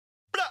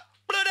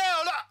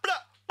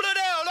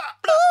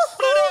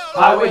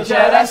Hi, we're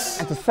JLS.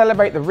 And to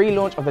celebrate the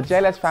relaunch of the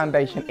JLS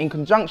Foundation in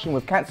conjunction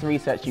with Cancer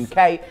Research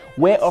UK,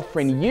 we're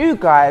offering you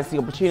guys the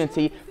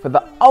opportunity for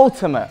the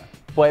ultimate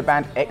boy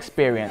band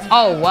experience.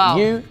 Oh, wow.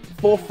 You,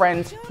 4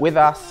 friends with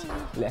us.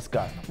 Let's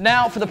go.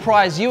 Now for the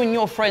prize, you and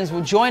your friends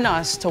will join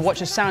us to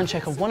watch a sound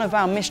check of one of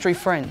our mystery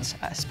friends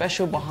at a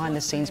special behind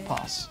the scenes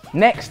pass.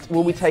 Next,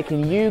 we'll be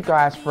taking you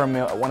guys for a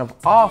meal at one of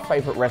our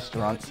favourite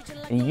restaurants,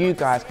 and you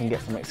guys can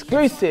get some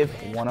exclusive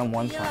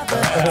one-on-one time.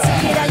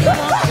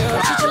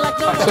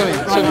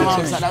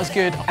 That was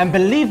good. And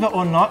believe it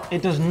or not,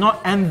 it does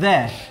not end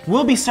there.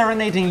 We'll be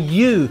serenading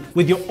you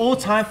with your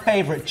all-time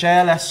favourite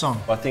JLS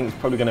song. I think it's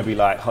probably going to be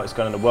like Hottest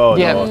Girl in the World.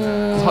 Yeah,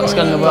 Hottest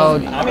Girl in the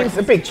World. I mean, it's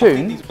a big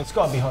tune. It's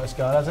got to be Hottest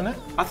Girl, hasn't it?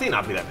 I think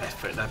that'd be their best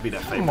fit. That'd be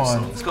their favourite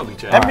song. It's got to be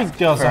JLS. Every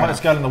girl's the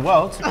hottest girl in the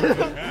world.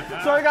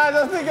 Sorry guys,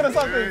 I was thinking of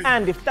something.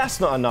 And if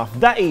that's not enough,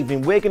 that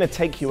evening we're going to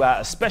take you out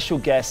as special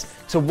guests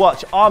to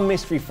watch our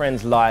mystery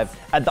friends live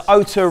at the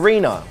O2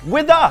 Arena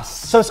with us.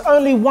 So it's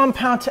only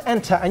 £1 to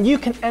enter, and you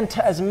can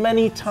enter as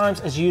many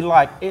times as you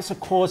like. It's a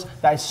cause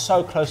that is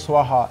so close to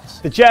our hearts.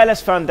 The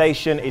JLS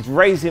Foundation is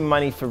raising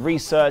money for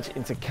research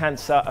into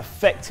cancer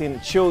affecting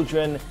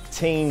children,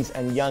 teens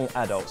and young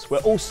adults. We're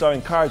also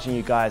encouraging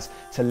you guys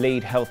to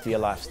lead healthier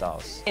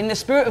lifestyles. In the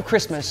spirit of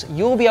Christmas,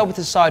 you'll be able to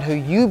decide who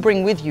you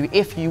bring with you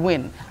if you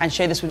win, and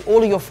share this with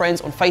all of your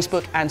friends on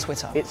Facebook and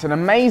Twitter. It's an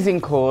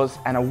amazing cause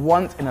and a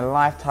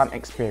once-in-a-lifetime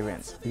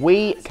experience.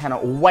 We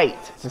cannot wait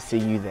to see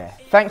you there.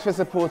 Thanks for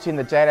supporting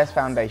the JLS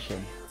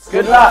Foundation.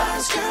 Good luck!